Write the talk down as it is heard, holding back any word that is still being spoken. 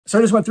So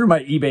I just went through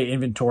my eBay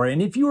inventory,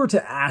 and if you were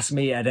to ask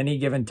me at any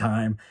given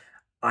time,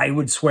 I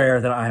would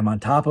swear that I'm on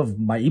top of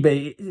my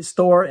eBay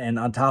store and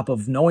on top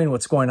of knowing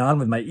what's going on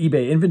with my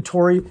eBay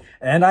inventory.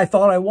 And I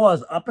thought I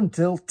was up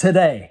until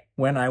today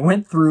when I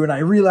went through and I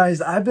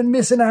realized I've been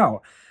missing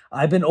out.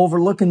 I've been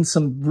overlooking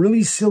some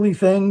really silly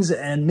things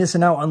and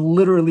missing out on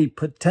literally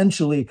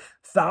potentially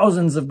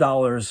thousands of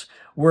dollars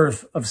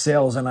worth of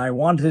sales. And I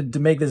wanted to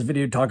make this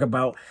video talk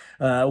about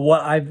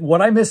what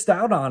I missed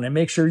out on and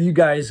make sure you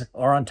guys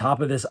are on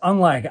top of this,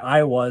 unlike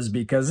I was,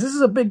 because this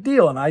is a big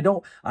deal. And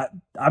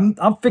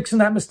I'm fixing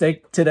that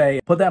mistake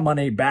today. Put that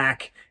money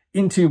back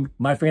into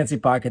my fancy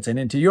pockets and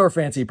into your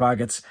fancy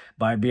pockets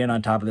by being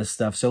on top of this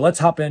stuff. So let's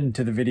hop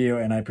into the video,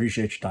 and I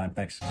appreciate your time.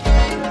 Thanks.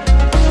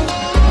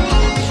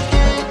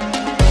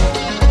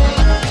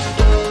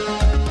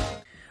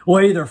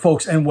 Well, hey there,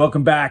 folks, and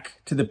welcome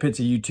back to the pits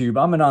of YouTube.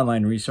 I'm an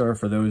online reseller.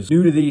 For those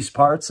new to these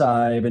parts,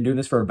 I've been doing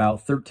this for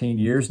about 13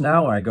 years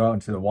now. I go out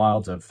into the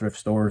wilds of thrift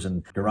stores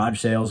and garage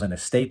sales and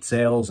estate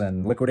sales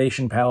and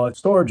liquidation pallet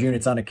storage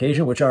units on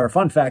occasion, which are a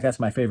fun fact. That's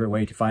my favorite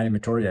way to find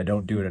inventory. I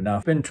don't do it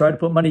enough. And try to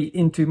put money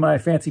into my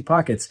fancy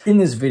pockets. In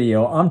this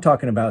video, I'm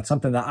talking about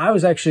something that I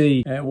was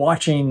actually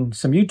watching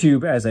some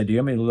YouTube as I do.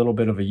 I'm a little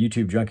bit of a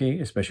YouTube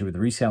junkie, especially with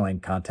reselling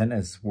content,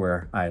 as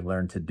where I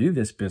learned to do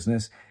this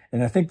business.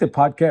 And I think the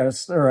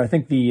podcast, or I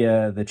think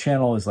the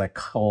channel is like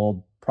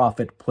called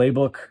Profit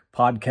Playbook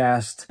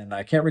Podcast. And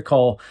I can't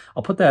recall.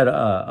 I'll put that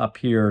up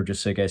here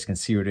just so you guys can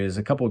see what it is.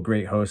 A couple of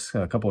great hosts,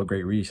 a couple of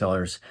great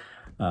resellers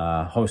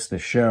host the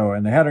show.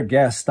 And they had a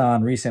guest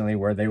on recently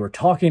where they were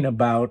talking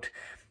about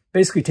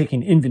basically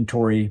taking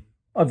inventory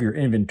of your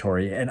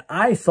inventory. And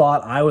I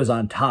thought I was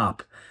on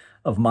top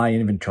of my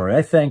inventory.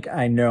 I think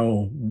I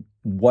know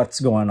what's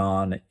going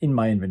on in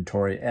my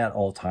inventory at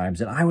all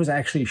times. And I was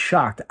actually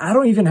shocked. I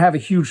don't even have a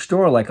huge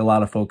store like a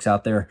lot of folks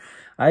out there.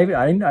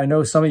 I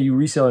know some of you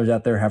resellers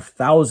out there have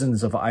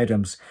thousands of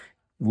items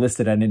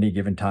listed at any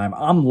given time.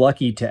 I'm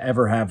lucky to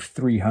ever have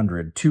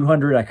 300,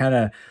 200. I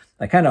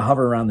kind of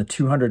hover around the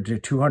 200 to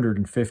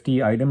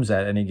 250 items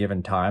at any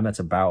given time. That's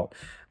about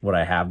what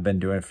I have been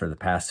doing for the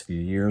past few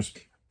years.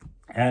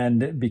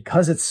 And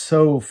because it's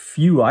so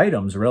few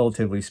items,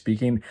 relatively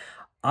speaking,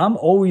 I'm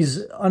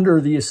always under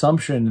the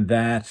assumption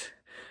that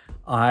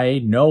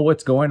I know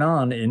what's going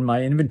on in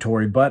my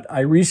inventory. But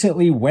I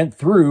recently went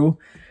through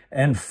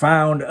and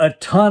found a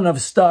ton of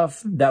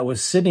stuff that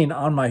was sitting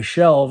on my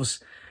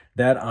shelves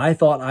that I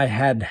thought I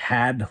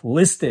had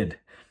listed.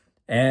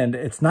 And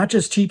it's not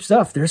just cheap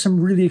stuff. There's some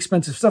really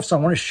expensive stuff. So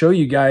I want to show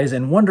you guys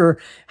and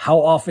wonder how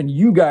often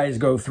you guys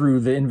go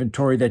through the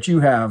inventory that you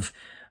have.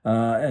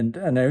 And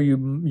I know you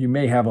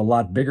may have a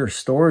lot bigger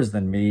stores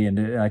than me,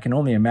 and I can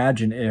only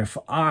imagine if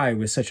I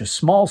was such a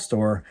small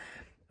store,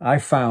 I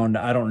found,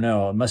 I don't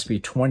know, it must be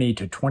 20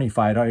 to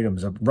 25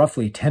 items of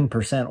roughly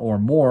 10% or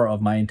more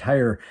of my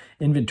entire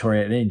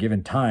inventory at any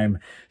given time.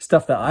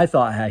 Stuff that I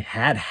thought I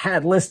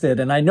had listed.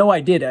 And I know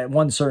I did at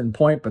one certain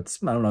point, but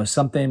I don't know,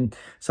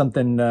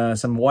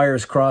 some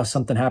wires crossed,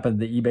 something happened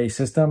to the eBay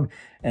system,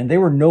 and they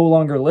were no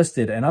longer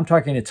listed. And I'm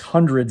talking it's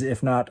hundreds,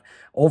 if not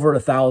over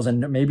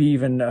 1,000, maybe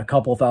even a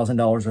couple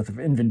 $1,000s worth of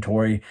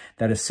inventory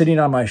that is sitting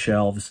on my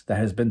shelves, that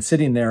has been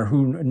sitting there,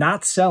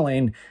 not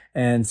selling,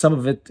 and some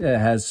of it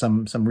has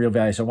some real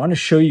value. So I want to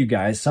show you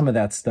guys some of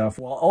that stuff,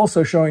 while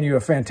also showing you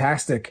a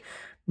fantastic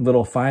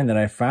little find that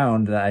I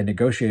found that I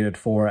negotiated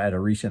for at a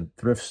recent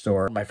thrift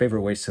store. My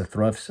favorite ways to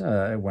thrift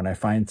when I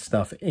find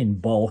stuff in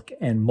bulk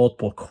and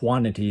multiple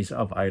quantities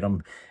of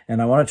item.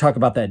 And I want to talk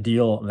about that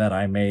deal that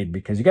I made,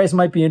 because you guys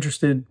might be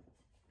interested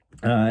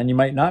and you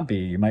might not be.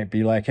 You might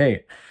be like,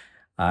 hey,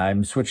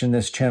 I'm switching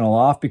this channel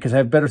off because I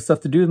have better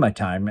stuff to do with my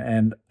time,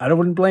 and I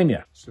wouldn't blame you.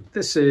 So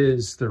this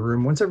is the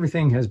room. Once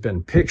everything has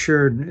been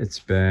pictured, it's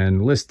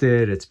been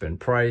listed, it's been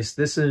priced,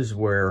 this is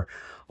where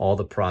all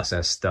the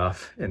processed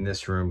stuff in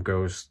this room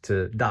goes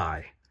to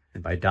die.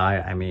 And by die,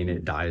 I mean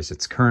it dies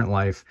its current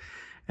life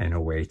and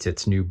awaits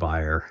its new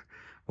buyer,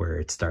 where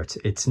it starts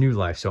its new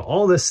life. So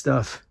all this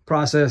stuff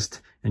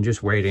processed and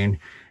just waiting.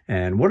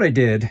 And what I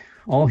did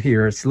all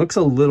here, it looks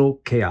a little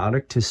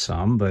chaotic to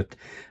some, but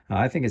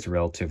I think it's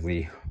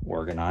relatively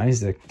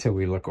organized until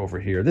we look over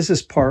here. This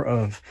is part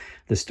of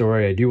the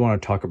story. I do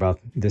want to talk about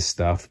this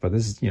stuff, but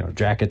this is,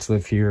 jackets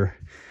live here.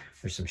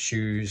 There's some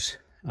shoes,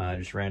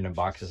 just random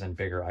boxes and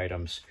bigger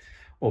items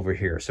over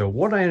here. So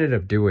what I ended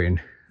up doing,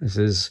 this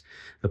is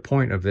the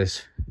point of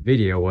this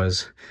video,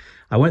 was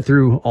I went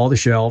through all the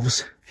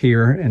shelves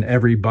here in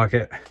every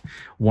bucket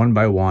one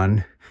by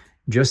one,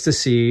 just to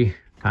see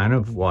kind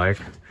of like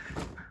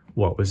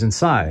what was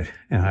inside.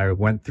 And I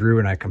went through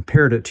and I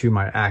compared it to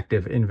my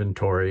active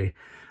inventory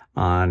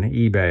on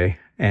eBay,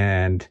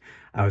 and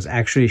I was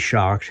actually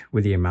shocked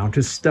with the amount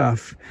of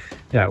stuff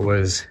that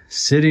was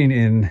sitting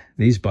in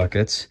these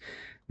buckets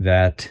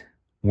that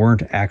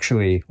weren't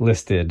actually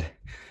listed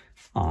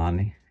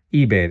on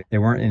eBay. They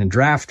weren't in a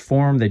draft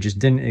form. They just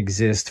didn't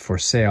exist for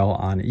sale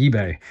on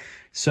eBay.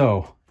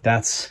 So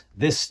that's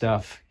this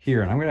stuff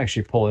here. And I'm going to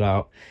actually pull it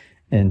out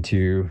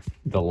into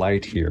the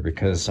light here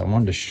because I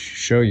wanted to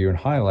show you and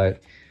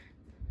highlight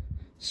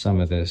some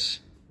of this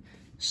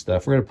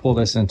stuff. We're going to pull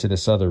this into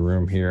this other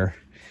room here.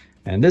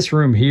 And this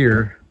room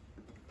here,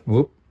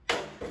 whoop,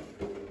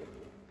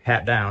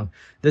 hat down.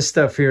 This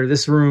stuff here,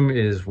 this room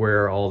is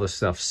where all the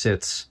stuff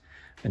sits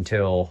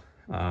until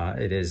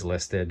it is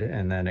listed,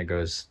 and then it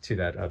goes to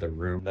that other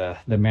room.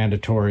 The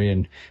mandatory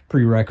and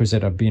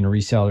prerequisite of being a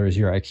reseller is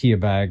your IKEA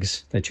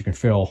bags that you can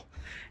fill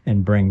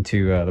and bring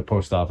to the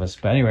post office.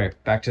 But anyway,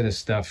 back to this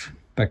stuff,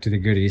 back to the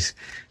goodies.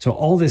 So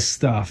all this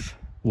stuff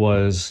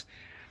was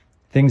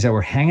things that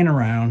were hanging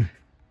around,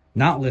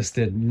 not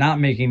listed, not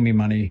making me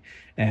money.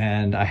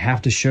 And I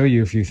have to show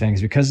you a few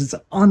things because it's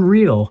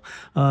unreal.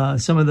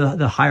 Some of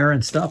the higher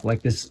end stuff,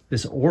 like this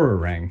Aura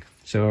ring.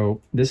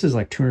 So this is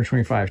like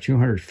 225,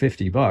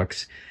 250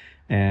 bucks.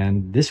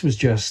 And this was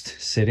just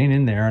sitting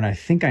in there. And I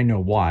think I know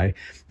why.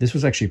 This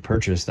was actually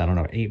purchased, I don't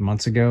know, 8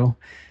 months ago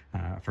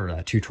for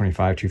 225,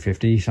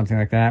 250, something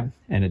like that.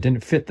 And it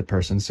didn't fit the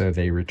person, so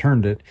they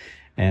returned it.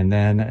 And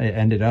then it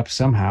ended up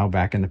somehow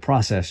back in the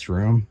process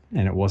room,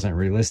 and it wasn't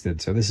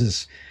relisted. So this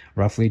is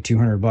roughly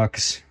 200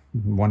 bucks,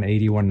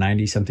 180,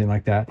 190, something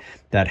like that,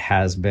 that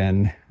has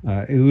been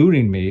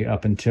eluding me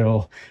up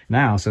until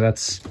now. So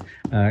that's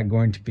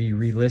going to be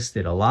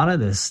relisted. A lot of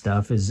this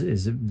stuff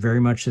is very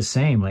much the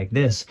same. Like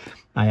this,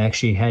 I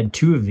actually had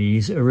 2 of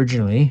these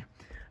originally.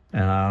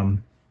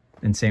 And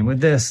same with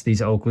this,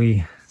 these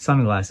Oakley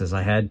sunglasses.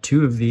 I had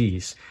 2 of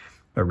these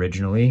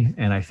originally,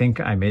 and I think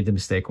I made the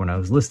mistake when I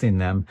was listing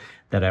them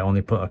that I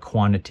only put a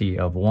quantity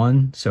of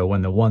one. So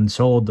when the one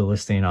sold, the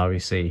listing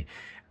obviously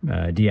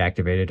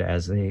deactivated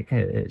as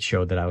it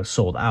showed that I was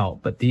sold out.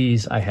 But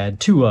these I had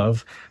 2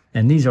 of,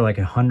 and these are like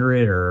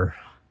 100 or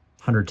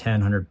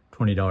 110,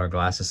 $120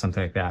 glasses,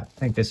 something like that. I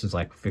think this is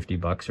like 50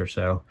 bucks or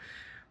so.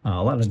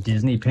 A lot of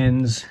Disney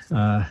pins,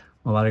 a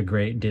lot of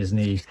great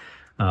Disney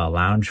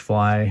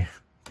Loungefly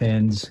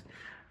pins.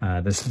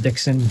 This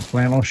Dixon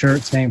flannel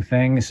shirt, same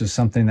thing. This is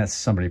something that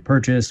somebody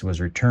purchased,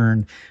 was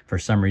returned. For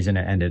some reason,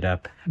 it ended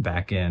up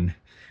back in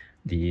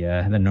the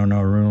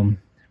no-no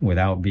room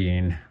without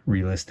being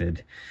relisted.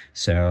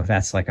 So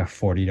that's like a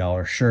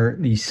 $40 shirt.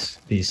 These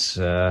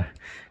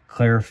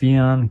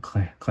clarifying,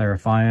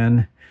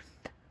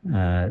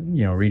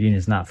 reading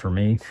is not for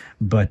me,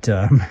 but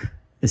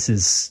this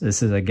is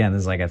again,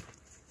 this is like a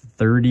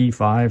 $35,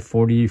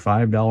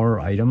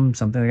 $45 item,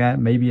 something like that.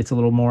 Maybe it's a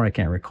little more, I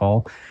can't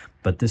recall.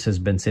 But this has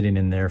been sitting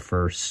in there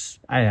for,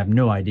 I have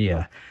no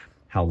idea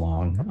how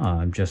long.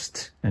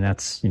 And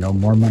that's,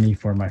 more money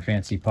for my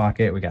fancy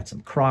pocket. We got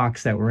some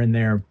Crocs that were in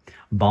there,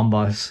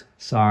 Bombas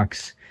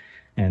socks,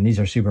 and these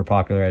are super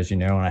popular, as you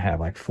know. And I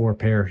have like 4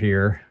 pair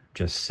here,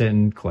 just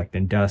sitting,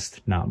 collecting dust,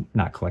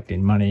 not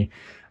collecting money.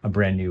 A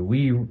brand new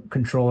Wii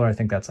controller, I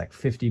think that's like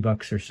 50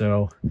 bucks or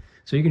so.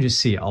 So you can just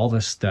see all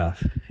this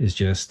stuff is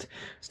just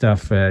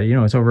stuff,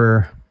 it's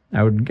over,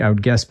 I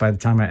would guess by the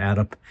time I add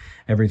up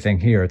everything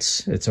here,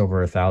 it's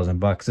over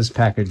 $1,000. This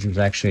package was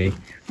actually,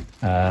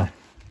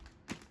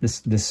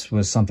 this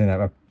was something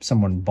that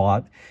someone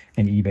bought,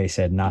 and eBay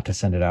said not to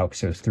send it out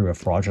because it was through a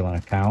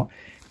fraudulent account,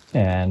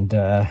 and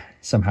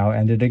somehow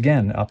ended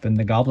again up in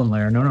the Goblin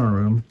Lair no-no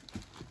room,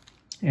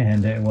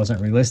 and it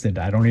wasn't relisted.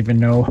 I don't even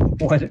know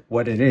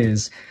what it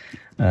is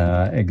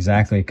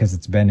exactly, because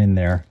it's been in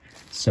there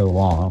so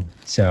long.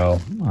 So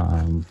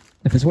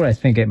if it's what I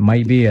think it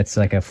might be, it's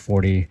like a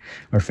 $40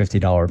 or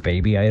 $50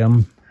 baby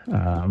item.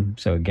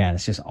 So again,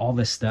 it's just all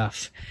this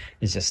stuff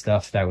is just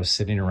stuff that was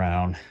sitting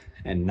around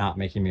and not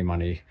making me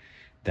money,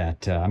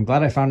 that I'm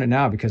glad I found it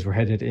now, because we're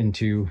headed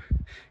into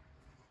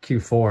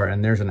Q4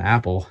 and there's an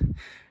Apple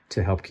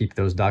to help keep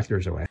those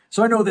doctors away.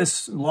 So I know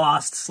this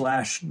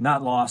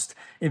lost/not lost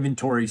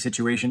inventory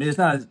situation is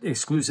not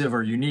exclusive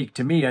or unique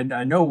to me.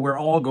 I know we're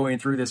all going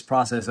through this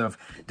process of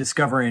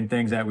discovering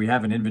things that we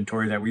have in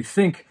inventory that we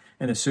think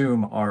and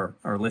assume are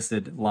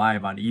listed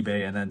live on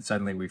eBay, and then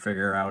suddenly we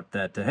figure out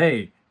that,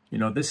 hey,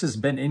 this has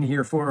been in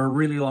here for a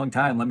really long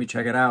time. Let me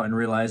check it out, and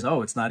realize,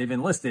 oh, it's not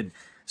even listed.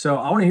 So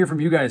I want to hear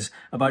from you guys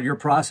about your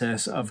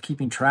process of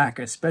keeping track,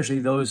 especially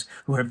those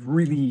who have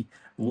really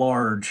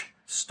large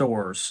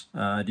stores.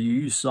 Do you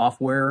use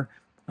software?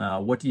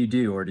 What do you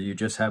do? Or do you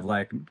just have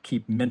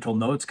keep mental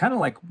notes? Kind of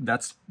like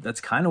that's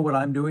kind of what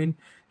I'm doing.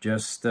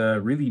 Just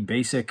really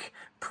basic,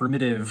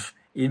 primitive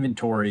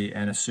inventory,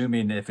 and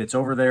assuming if it's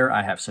over there.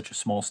 I have such a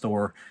small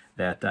store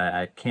that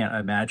I can't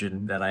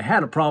imagine that I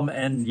had a problem,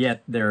 and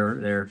yet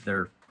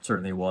there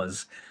certainly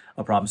was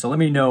a problem. So let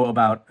me know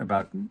about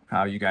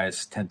how you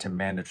guys tend to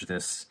manage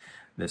this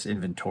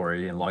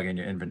inventory and log in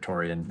your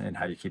inventory, and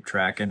how you keep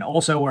track. And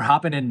also, we're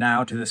hopping in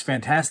now to this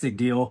fantastic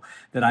deal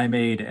that I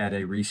made at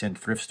a recent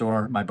thrift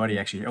store. My buddy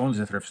actually owns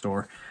a thrift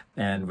store,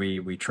 and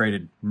we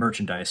traded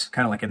merchandise,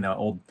 kind of like in the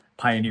old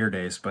Pioneer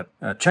days. But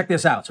check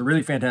this out. It's a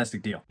really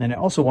fantastic deal. And I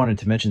also wanted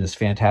to mention this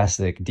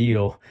fantastic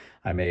deal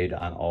I made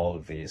on all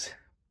of these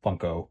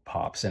Funko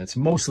Pops, and it's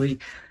mostly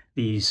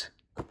these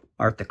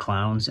Art the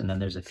Clowns, and then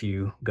there's a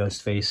few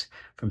Ghostface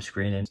from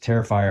Screen and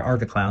Terrifier, Art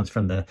the Clowns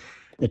from the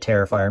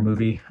Terrifier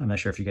movie. I'm not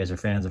sure if you guys are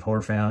fans of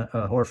horror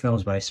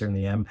films, but I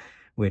certainly am.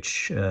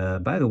 Which,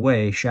 by the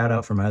way, shout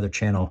out for my other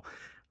channel,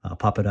 I'll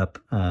pop it up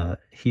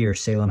here,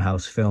 Salem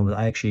House Films.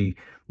 I actually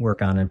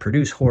work on and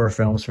produce horror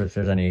films for if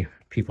there's any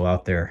people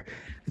out there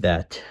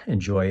that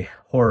enjoy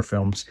horror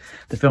films.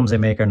 The films they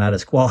make are not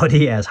as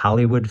quality as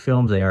Hollywood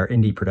films. They are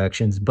indie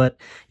productions, but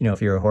you know,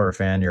 if you're a horror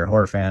fan, you're a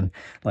horror fan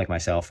like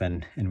myself,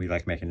 and we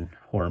like making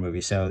horror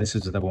movies. So this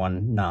is the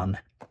one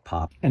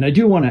non-pop. And I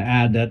do want to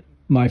add that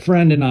my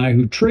friend and I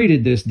who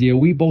traded this deal,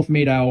 we both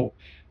made out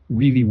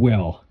really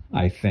well,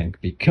 I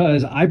think,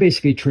 because I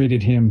basically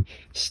traded him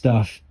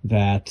stuff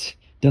that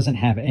doesn't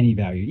have any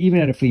value, even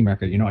at a flea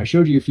market. You know, I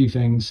showed you a few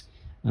things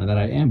that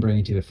I am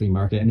bringing to the flea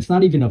market, and it's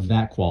not even of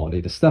that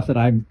quality. The stuff that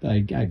I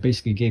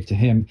basically gave to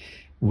him,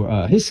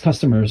 his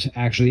customers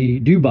actually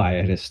do buy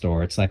at his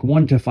store. It's like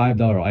 $1 to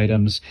 $5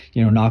 items,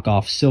 you know,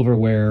 knockoff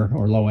silverware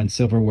or low-end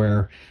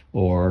silverware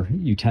or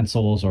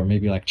utensils, or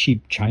maybe like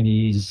cheap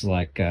Chinese,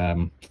 like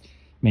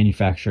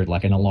manufactured,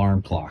 like an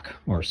alarm clock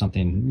or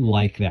something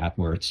like that,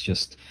 where it's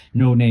just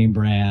no name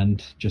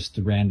brand, just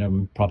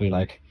random, probably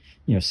like,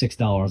 you know,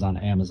 $6 on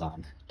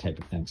Amazon type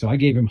of thing. So I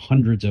gave him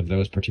hundreds of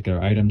those particular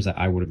items that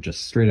I would have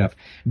just straight up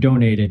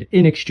donated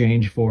in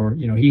exchange for,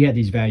 you know, he had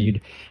these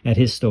valued at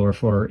his store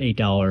for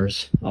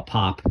 $8 a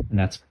pop, and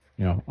that's,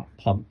 you know,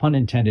 pun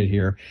intended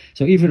here.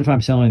 So even if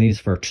I'm selling these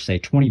for, say,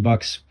 20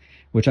 bucks,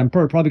 which I'm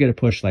probably going to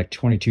push like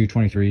 22,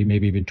 23,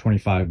 maybe even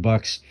 25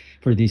 bucks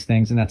for these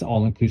things, and that's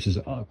all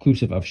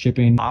inclusive of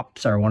shipping.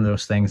 Pops are one of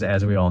those things,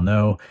 as we all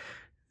know.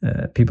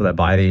 People that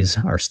buy these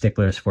are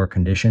sticklers for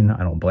condition.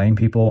 I don't blame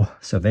people.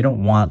 So they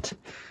don't want,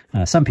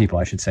 some people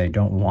I should say,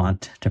 don't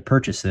want to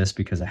purchase this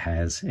because it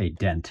has a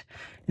dent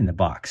in the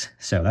box.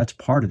 So that's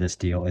part of this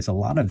deal, is a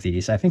lot of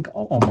these, I think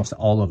almost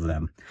all of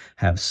them,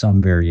 have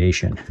some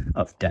variation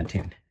of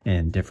denting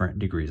in different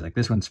degrees. Like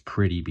this one's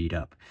pretty beat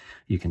up,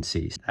 you can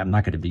see. I'm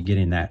not going to be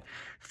getting that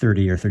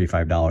 $30 or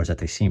 $35 that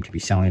they seem to be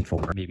selling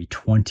for. Maybe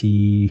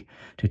 20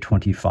 to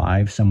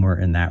 25, somewhere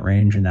in that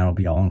range, and that'll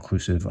be all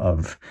inclusive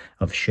of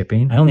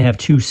shipping. I only have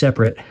 2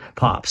 separate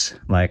pops.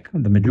 Like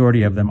the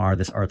majority of them are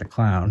this Art the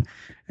Clown,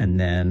 and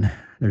then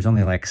there's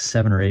only like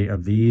 7 or 8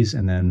 of these,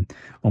 and then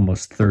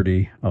almost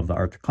 30 of the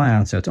Art the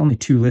Clown. So it's only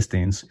 2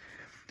 listings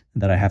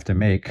that I have to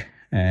make,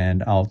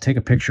 and I'll take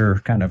a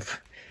picture kind of.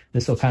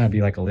 This will kind of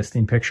be like a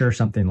listing picture,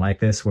 something like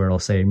this, where it'll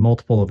say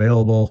multiple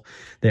available.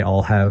 They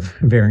all have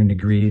varying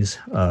degrees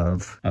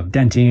of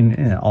denting,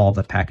 and all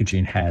the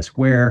packaging has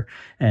wear.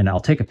 And I'll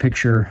take a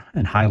picture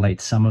and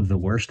highlight some of the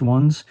worst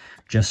ones,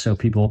 just so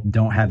people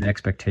don't have the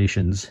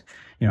expectations.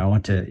 You know, I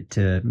want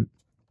to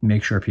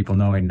make sure people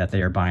knowing that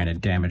they are buying a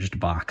damaged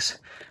box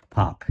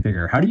pop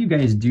figure. How do you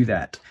guys do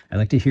that? I'd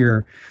like to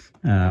hear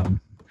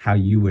how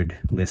you would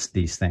list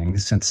these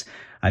things, since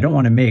I don't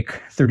want to make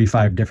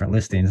 35 different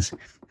listings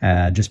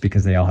just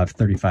because they all have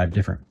 35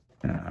 different,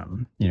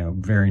 you know,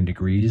 varying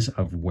degrees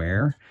of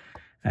wear,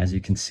 as you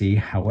can see.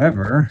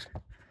 However,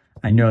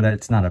 I know that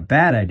it's not a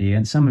bad idea,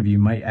 and some of you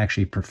might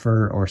actually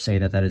prefer or say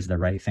that that is the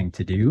right thing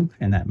to do,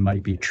 and that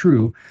might be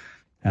true.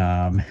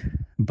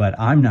 But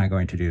I'm not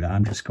going to do that.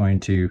 I'm just going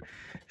to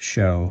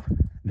show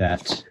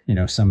that, you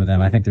know, some of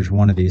them, I think there's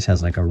one of these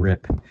has like a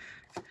rip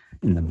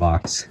in the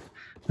box.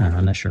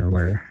 I'm not sure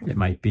where it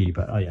might be,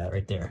 but oh yeah,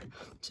 right there.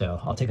 So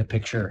I'll take a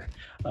picture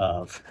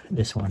of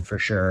this one for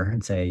sure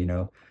and say, you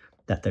know,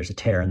 that there's a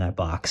tear in that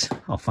box.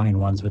 I'll find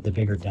ones with the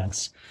bigger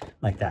dents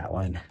like that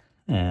one.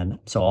 And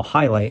so I'll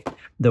highlight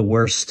the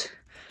worst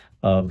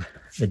of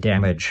the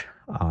damage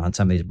on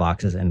some of these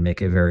boxes and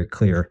make it very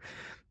clear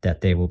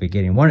that they will be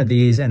getting one of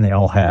these, and they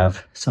all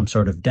have some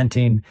sort of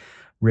denting,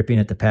 ripping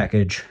at the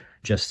package,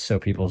 just so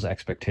people's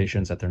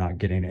expectations that they're not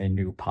getting a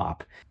new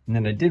pop. And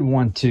then I did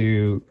want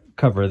to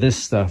cover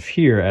this stuff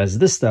here, as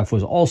this stuff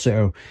was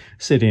also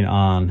sitting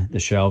on the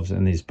shelves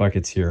in these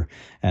buckets here.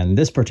 And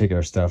this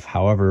particular stuff,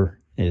 however,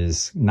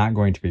 is not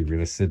going to be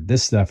relisted.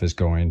 This stuff is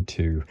going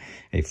to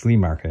a flea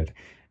market.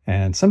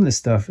 And some of this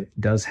stuff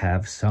does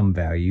have some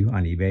value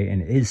on eBay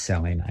and is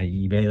selling on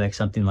eBay, like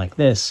something like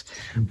this,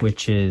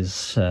 which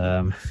is, you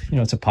know,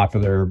 it's a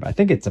popular, I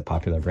think it's a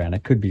popular brand. I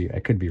could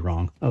be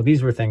wrong. Oh,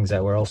 these were things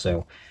that were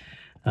also,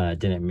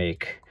 didn't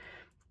make,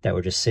 that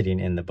were just sitting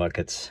in the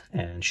buckets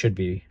and should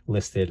be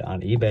listed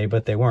on eBay,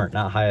 but they weren't.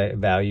 Not high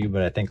value,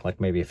 but I think like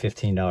maybe a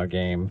 $15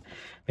 game,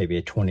 maybe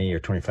a $20 or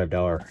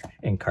 $25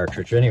 ink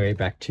cartridge. Anyway,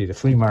 back to the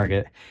flea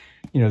market.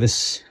 You know,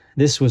 this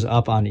was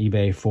up on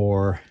eBay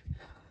for,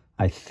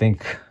 I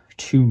think,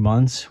 2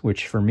 months,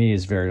 which for me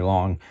is very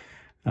long.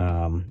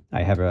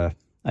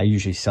 I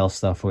usually sell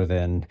stuff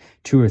within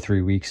 2 or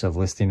 3 weeks of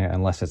listing it,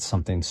 unless it's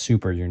something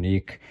super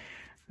unique.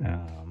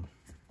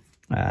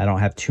 I don't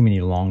have too many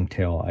long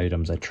tail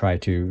items. I try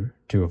to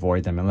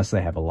avoid them unless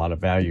they have a lot of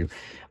value.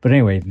 But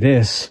anyway,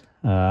 this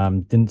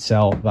didn't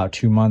sell about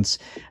 2 months,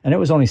 and it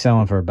was only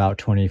selling for about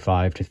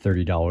 $25 to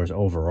 $30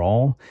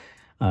 overall.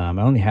 I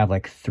only have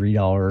like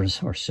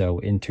 $3 or so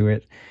into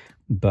it,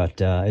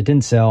 but it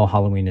didn't sell.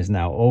 Halloween is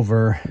now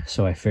over,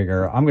 so I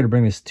figure I'm going to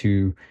bring this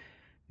to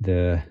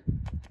the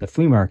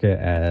flea market,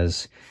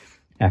 as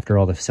after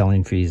all the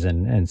selling fees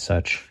and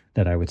such,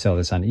 that I would sell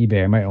this on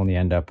eBay. I might only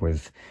end up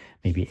with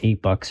maybe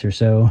 $8 or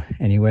so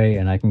anyway,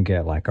 and I can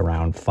get like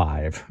around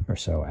 5 or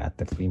so at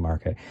the flea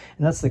market.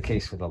 And that's the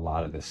case with a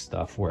lot of this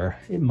stuff, where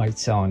it might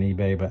sell on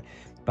eBay, but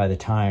by the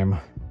time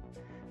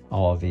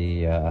all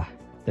the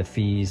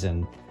fees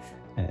and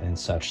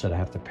such that I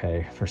have to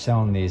pay for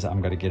selling these,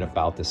 I'm going to get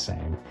about the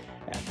same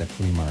at the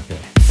flea market.